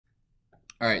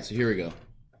All right, so here we go.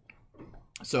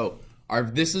 So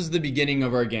this is the beginning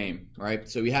of our game, right?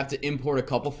 So we have to import a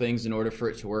couple things in order for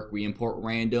it to work. We import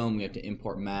random, we have to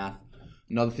import math.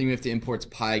 Another thing we have to import is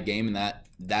pygame, and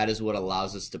that is what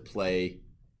allows us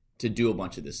to do a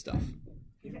bunch of this stuff.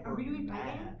 Are we doing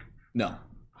pygame? No.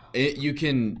 You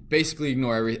can basically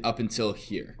ignore up until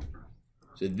here.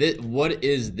 So what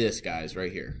is this, guys,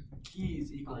 right here?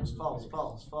 Keys equals false,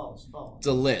 false, false, false. It's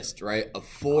a list, right, of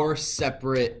 4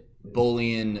 separate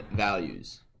Boolean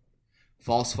values.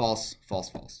 False, false,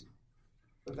 false, false.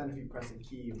 But then if you press a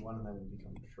key, one of them will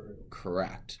become true.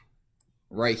 Correct.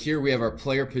 Right here we have our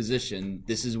player position.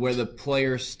 This is where the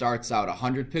player starts out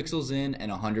 100 pixels in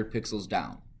and 100 pixels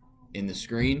down. In the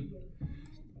screen,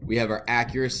 we have our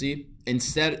accuracy.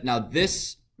 Now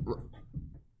this,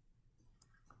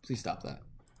 please stop that.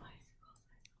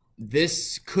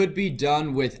 This could be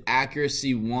done with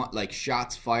accuracy, like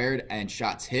shots fired and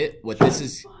shots hit. What this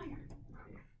is,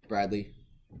 Bradley,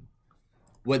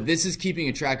 what this is keeping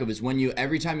a track of is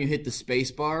every time you hit the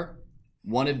space bar,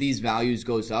 one of these values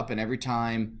goes up, and every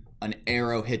time an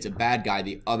arrow hits a bad guy,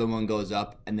 the other one goes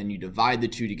up, and then you divide the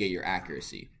two to get your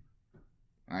accuracy.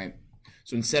 All right.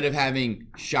 So instead of having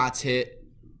shots hit,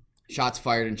 shots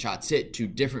fired, and shots hit, 2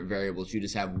 different variables, you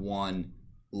just have one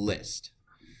list.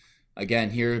 Again,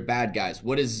 here are bad guys.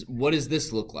 What does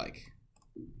this look like?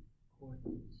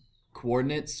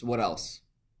 Coordinates. What else?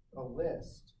 A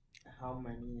list. How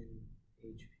many in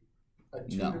HP? A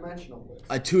two-dimensional list.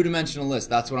 A 2-dimensional list.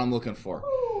 That's what I'm looking for.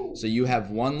 Woo! So you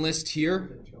have one list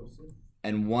here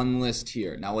and one list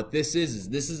here. Now what this is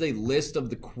this is a list of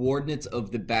the coordinates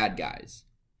of the bad guys.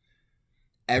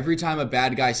 Every time a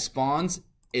bad guy spawns,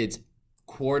 its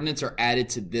coordinates are added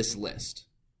to this list.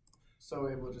 So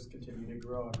it will just continue to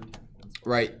grow every time.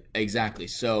 Right, exactly.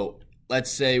 So let's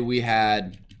say we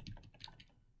had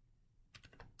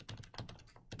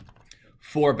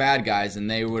 4 bad guys, and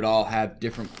they would all have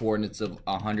different coordinates of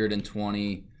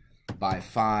 120 by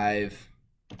 5,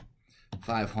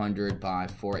 500 by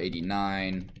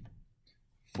 489,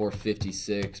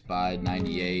 456 by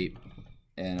 98,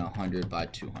 and 100 by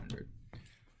 200.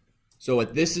 So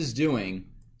what this is doing,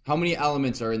 how many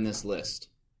elements are in this list?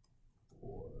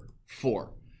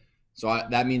 4. So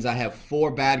that means I have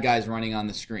 4 bad guys running on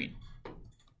the screen.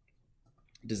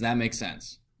 Does that make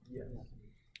sense? Yes.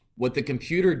 What the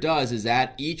computer does is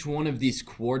at each one of these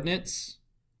coordinates,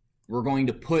 we're going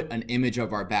to put an image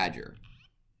of our badger.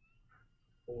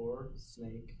 Or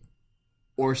snake.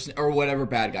 Or whatever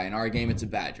bad guy. In our game, it's a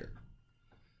badger.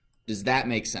 Does that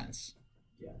make sense?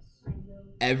 Yes.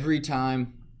 Every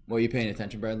time... Well, are you paying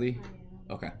attention, Bradley?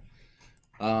 Okay.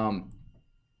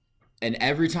 And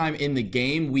every time in the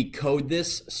game, we code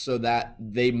this so that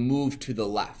they move to the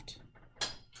left.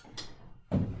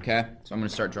 Okay? So I'm going to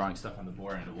start drawing stuff on the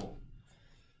board, and it will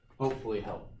hopefully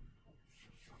help.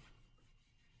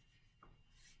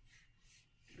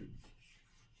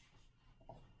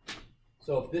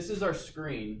 So if this is our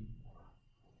screen,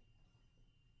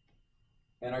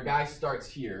 and our guy starts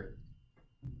here,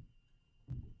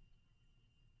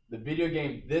 the video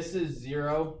game, this is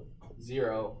 0,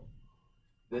 0.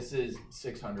 This is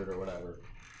 600 or whatever.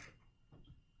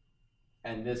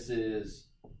 And this is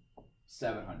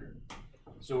 700.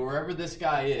 So wherever this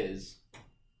guy is,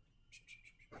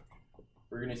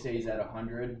 we're going to say he's at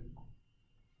 100.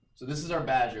 So this is our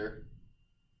badger.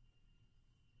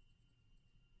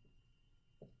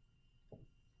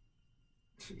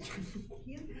 He's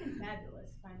looking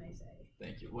fabulous, if I may say.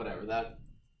 Thank you. Whatever.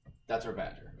 That's our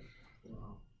badger.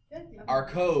 Wow. Our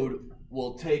code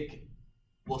will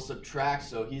subtract,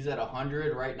 so he's at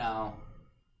 100 right now,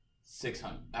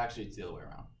 600. Actually, it's the other way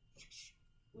around.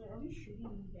 Wait, are we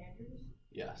shooting badgers?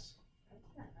 Yes.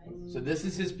 That's not nice. So this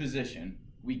is his position.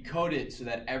 We code it so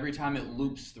that every time it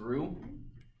loops through,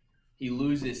 he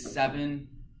loses 7.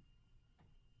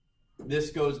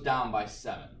 This goes down by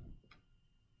 7.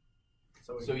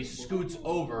 So he scoots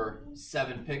over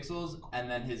 7 pixels, and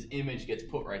then his image gets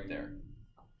put right there.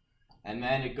 And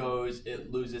then it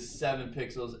loses 7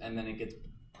 pixels, and then it gets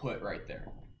put right there.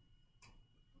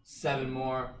 7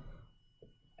 more.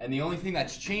 And the only thing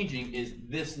that's changing is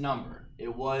this number.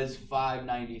 It was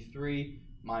 593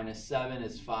 minus 7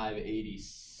 is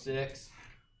 586,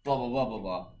 blah, blah, blah, blah,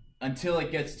 blah, until it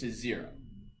gets to 0.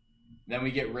 Then we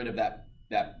get rid of that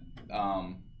badger.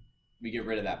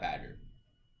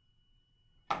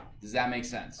 Does that make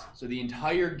sense? So the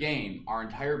entire game, our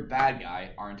entire bad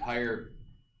guy,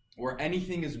 where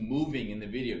anything is moving in the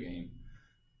video game,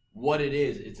 what it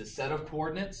is, it's a set of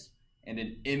coordinates and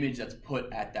an image that's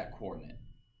put at that coordinate.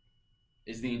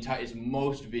 Is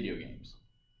most video games.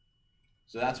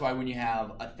 So that's why when you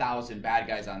have 1,000 bad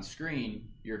guys on screen,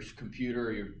 your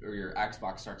computer or your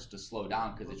Xbox starts to slow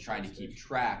down because it's trying to keep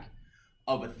track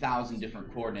of 1,000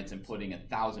 different coordinates and putting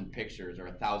 1,000 pictures or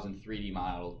 1,000 3D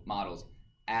models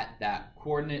at that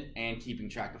coordinate and keeping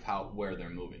track of where they're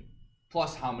moving.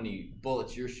 Plus how many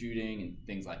bullets you're shooting and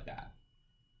things like that.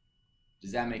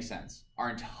 Does that make sense? Our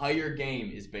entire game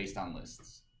is based on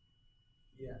lists.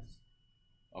 Yes.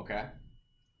 Okay?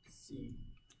 C.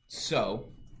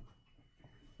 So,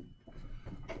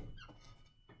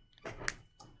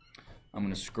 I'm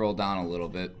going to scroll down a little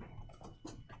bit.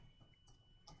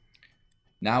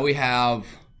 Now we have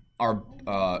our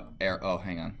oh,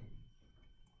 hang on.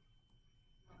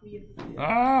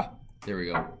 There we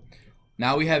go.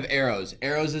 Now we have arrows.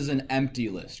 Arrows is an empty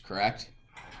list, correct?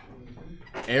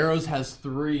 Arrows has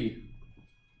 3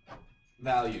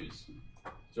 values.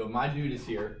 So my dude is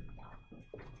here.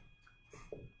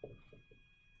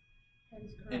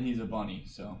 And he's a bunny,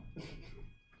 so.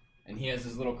 And he has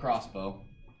his little crossbow.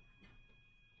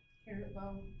 Carrot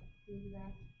bow. Do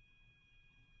that.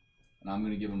 And I'm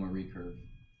going to give him a recurve.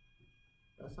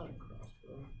 That's not a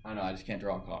crossbow. I know, I just can't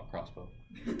draw a crossbow.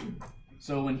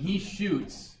 So when he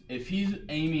shoots, if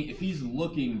he's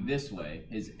looking this way,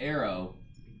 his arrow,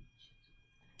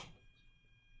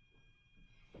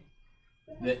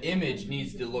 the image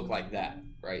needs to look like that,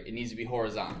 right? It needs to be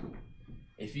horizontal.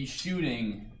 If he's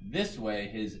shooting this way,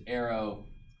 his arrow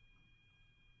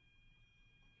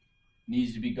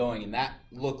needs to be going and that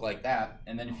look like that.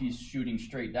 And then if he's shooting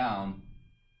straight down,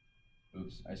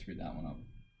 oops, I screwed that one up.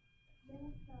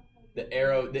 The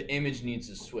image needs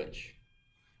to switch.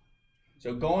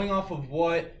 So going off of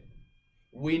what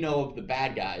we know of the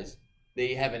bad guys,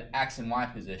 they have an X and Y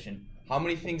position. How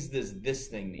many things does this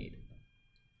thing need?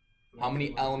 How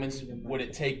many elements would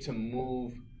it take to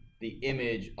move the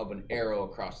image of an arrow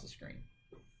across the screen?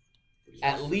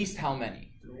 At least how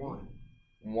many? 1.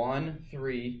 1,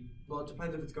 3. Well, it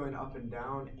depends if it's going up and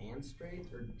down and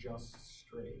straight or just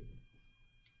straight.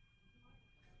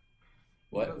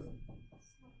 What?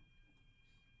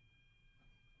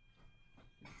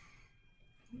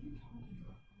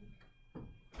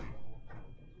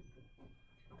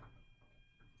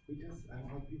 Because I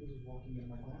don't like people just walking in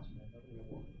my classroom.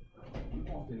 You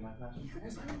walked in my classroom.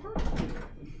 Yes, I heard.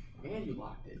 And you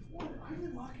locked it. What? I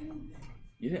didn't lock anything.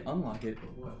 You didn't unlock it.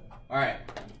 What? All right.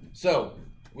 So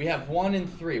we have 1 and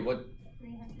 3. What?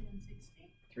 360.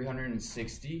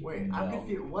 360. Wait, I'm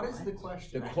confused. What is the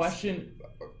question? The question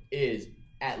is,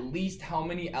 at least how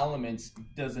many elements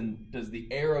does the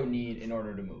arrow need in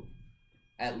order to move?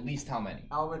 At least how many?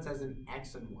 Elements as in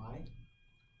X and Y?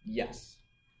 Yes.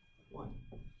 1.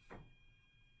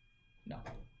 No.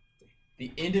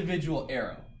 The individual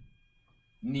arrow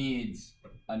needs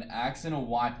an X and a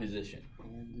Y position.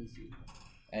 And a Z.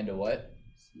 And a what?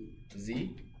 Z.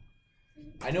 Z?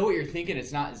 I know what you're thinking.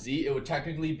 It's not Z. It would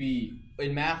technically be,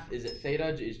 in math, is it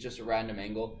theta? It's just a random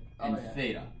angle. And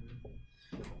theta.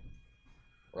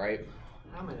 Right?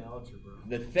 I'm an algebra.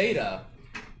 The theta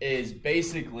is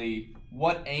basically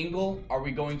what angle are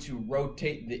we going to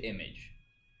rotate the image?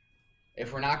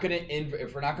 If we're not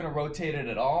gonna rotate it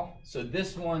at all, so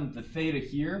this one, the theta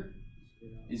here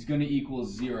is gonna equal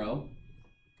 0.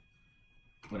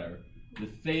 Whatever. The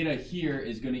theta here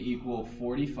is gonna equal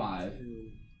 45.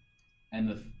 And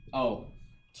the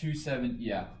 270,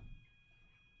 yeah.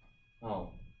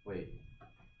 Oh, wait.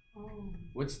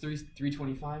 What's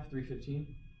 325?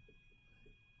 315?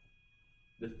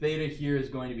 The theta here is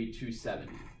going to be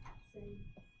 270.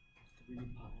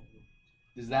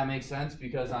 Does that make sense?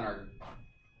 Because on our,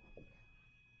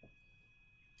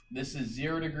 this is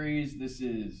 0 degrees, this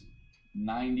is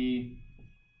 90,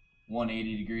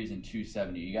 180 degrees, and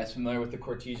 270. You guys familiar with the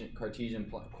Cartesian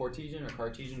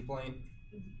plane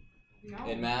No.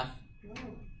 in math? No.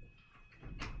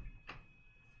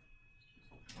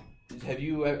 Have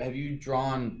you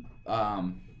drawn?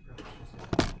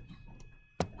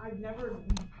 I've never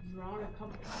drawn a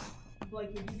compass.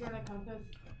 Like, have you drawn a compass?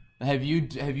 Have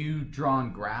you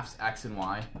drawn graphs X and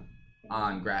Y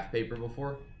on graph paper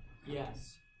before?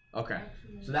 Yes. Okay.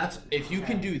 So that's, if you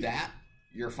can do that,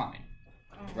 you're fine.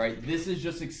 Right? This is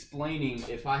just explaining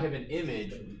if I have an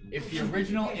image, if the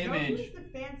original Don't image, use the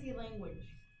fancy language.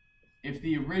 if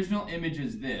the original image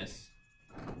is this,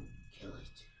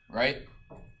 right?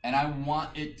 And I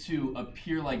want it to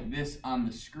appear like this on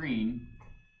the screen,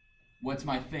 what's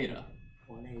my theta?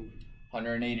 180.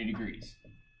 180 degrees.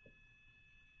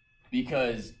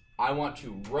 Because I want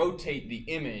to rotate the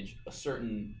image a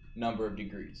certain number of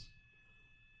degrees.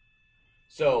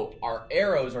 So our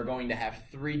arrows are going to have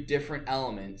 3 different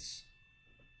elements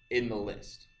in the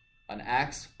list. An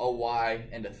X, a Y,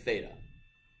 and a theta.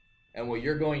 And what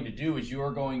you're going to do is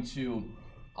you're going to,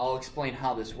 I'll explain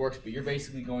how this works, but you're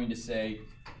basically going to say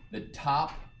the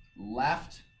top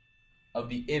left of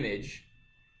the image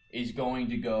is going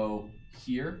to go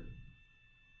here.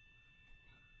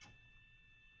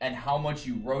 And how much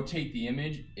you rotate the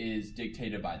image is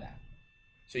dictated by that.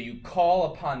 So you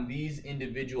call upon these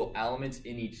individual elements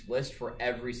in each list for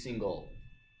every single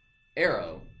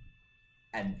arrow,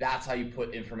 and that's how you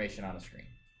put information on a screen.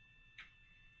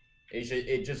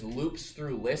 It just loops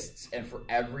through lists, and for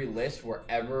every list,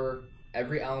 wherever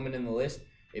every element in the list,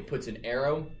 it puts an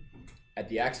arrow at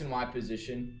the X and Y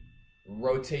position,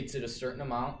 rotates it a certain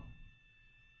amount,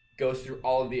 goes through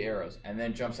all of the arrows, and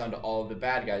then jumps onto all of the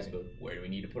bad guys and goes, where do we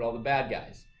need to put all the bad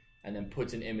guys? And then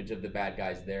puts an image of the bad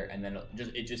guys there, and then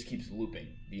it just keeps looping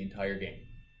the entire game.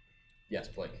 Yes,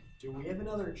 Blake? Do we have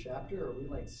another chapter, or are we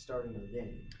like starting the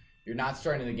game? You're not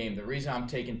starting the game. The reason I'm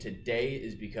taking today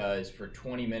is because for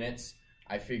 20 minutes,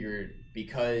 I figured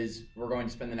because we're going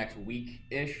to spend the next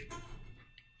week-ish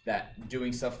that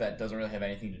doing stuff that doesn't really have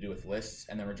anything to do with lists,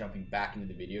 and then we're jumping back into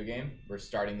the video game. We're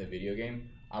starting the video game.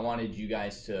 I wanted you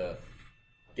guys to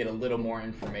get a little more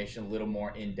information, a little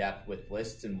more in-depth with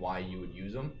lists and why you would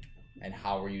use them and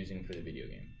how we're using them for the video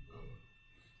game.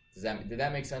 Did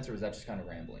that make sense, or was that just kind of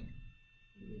rambling?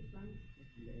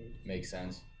 Makes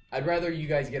sense. I'd rather you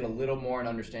guys get a little more and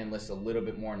understand lists a little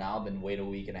bit more now than wait a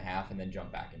week and a half and then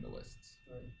jump back into lists.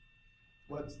 Right.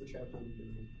 What's the chapter we're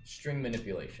doing? String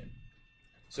manipulation.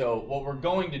 So what we're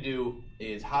going to do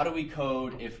is how do we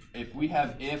code if we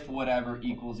have if whatever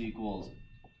equals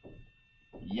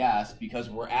yes, because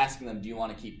we're asking them, do you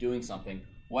want to keep doing something?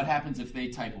 What happens if they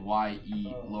type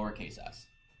ye lowercase s?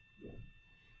 Yeah.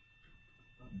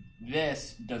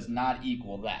 This does not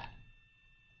equal that.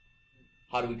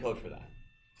 How do we code for that?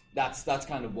 That's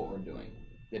kind of what we're doing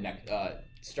the next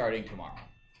starting tomorrow.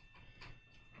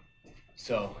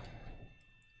 So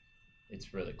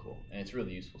it's really cool and it's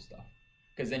really useful stuff,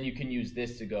 because then you can use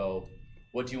this to go,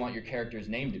 what do you want your character's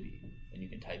name to be? And you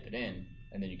can type it in,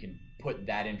 and then you can put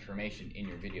that information in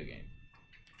your video game.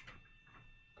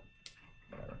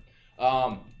 Whatever.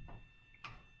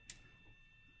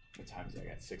 What time is it? I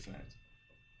got 6 minutes.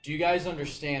 Do you guys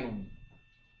understand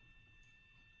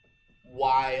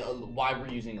why we're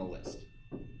using a list?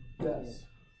 Yes.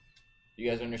 Do you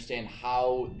guys understand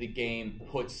how the game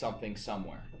puts something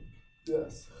somewhere?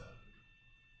 Yes.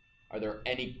 Are there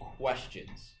any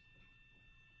questions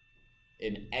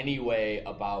in any way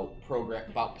about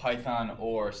Python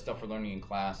or stuff we're learning in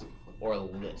class or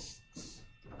lists?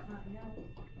 Not yet.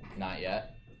 Not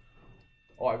yet.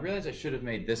 Oh, I realized I should have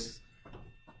made this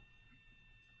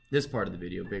part of the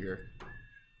video bigger.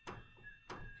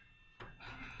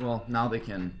 Well, now they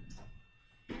can.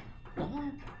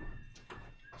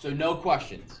 So no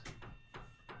questions.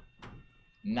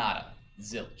 Nada.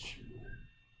 Zilch.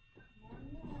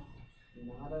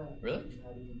 Nada. Really?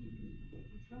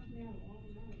 Trust me, I'm all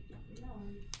night.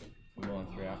 We're going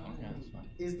 3 hours. Okay, that's fine.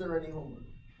 Is there any homework?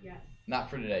 Yes.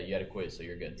 Not for today. You had a quiz, so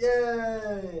you're good.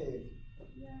 Yay!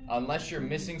 Unless you're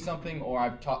missing something, or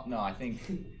I've taught. No, I think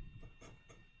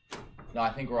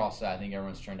we're all set. I think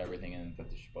everyone's turned everything in that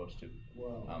they're supposed to.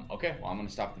 Wow. Okay, well, I'm going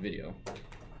to stop the video.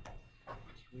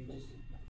 We just